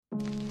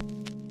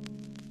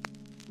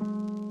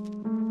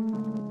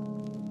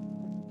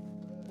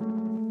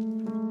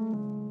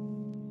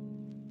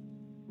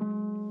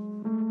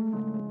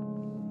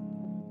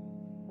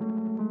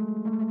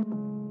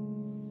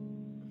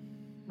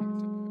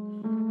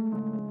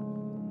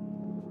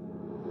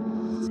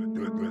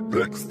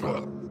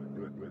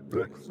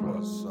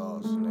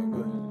Sauce,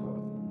 nigga.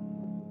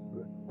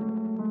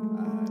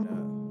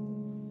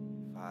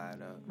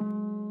 Fired up.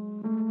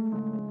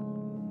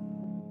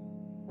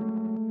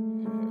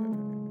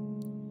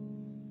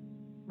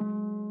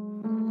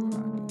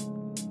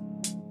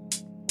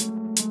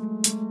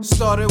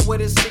 Started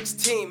with a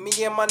 16, me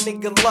and my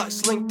nigga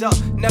Lux linked up,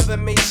 never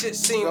made shit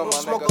seem. Won't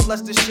smoke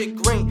unless the shit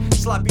green.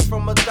 Sloppy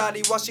from a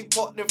thotty while she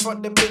parked in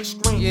front the big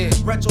screen.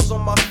 Retros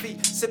on my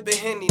feet, sipping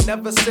Henny,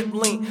 never sip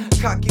lean.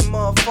 Cocky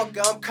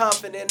motherfucker, I'm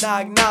confident,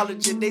 I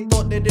acknowledge it. They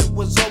thought that it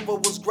was over,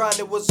 was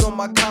grinding, was on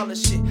my collar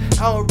shit.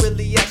 I don't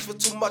really ask for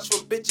too much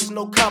from bitches,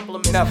 no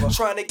compliments. Never.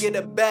 Trying to get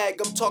a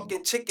bag, I'm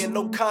talking chicken,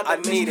 no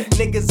condiments. I need it.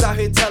 Niggas out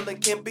here telling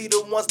can't be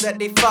the ones that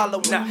they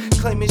following.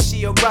 Claiming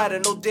she a rider,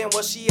 no damn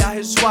well she out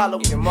here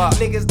swallowing.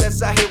 Niggas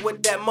that's out here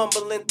with that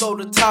mumbling, throw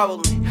the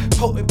towel in.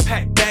 Potent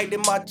pack bagged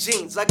in my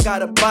jeans, I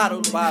got a bottle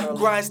in.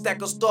 Grind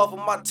stack or starve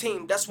on my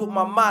team, that's what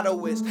my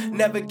motto is.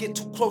 Never get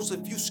too close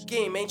if you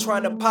scheme, ain't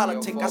trying to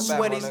politic. I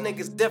swear these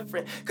niggas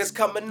different, cause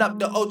coming up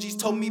the OGs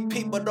told me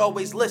peep but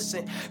always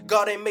listen.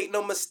 God ain't make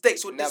no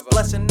mistakes with this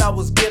blessing I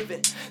was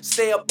given.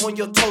 Stay up on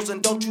your toes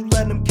and don't you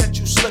let them catch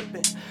you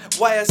slipping.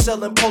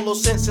 YSL and Polo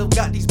Sense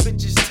got these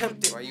bitches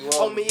tempted.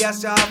 Homie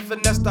asked how I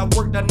finessed, I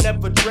worked, I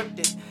never dreamt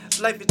it.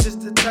 Life is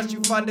just a test, you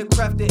find a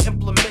craft and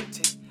implement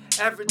it.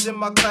 Average in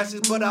my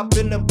classes, but I've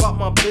been about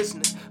my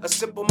business. A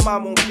simple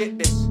mind won't get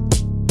this.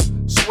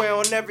 Swear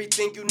on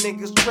everything, you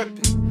niggas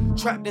tripping.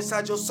 Trapped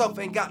inside yourself,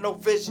 ain't got no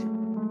vision.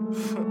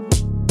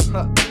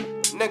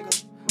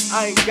 Nigga,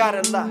 I ain't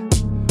gotta lie.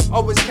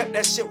 Always kept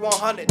that shit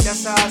 100,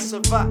 that's how I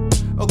survive.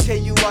 Okay,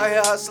 you out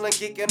here hustling,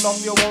 geeking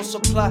off your own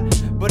supply.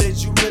 But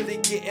is you really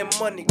getting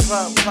money?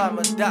 Climb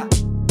or die.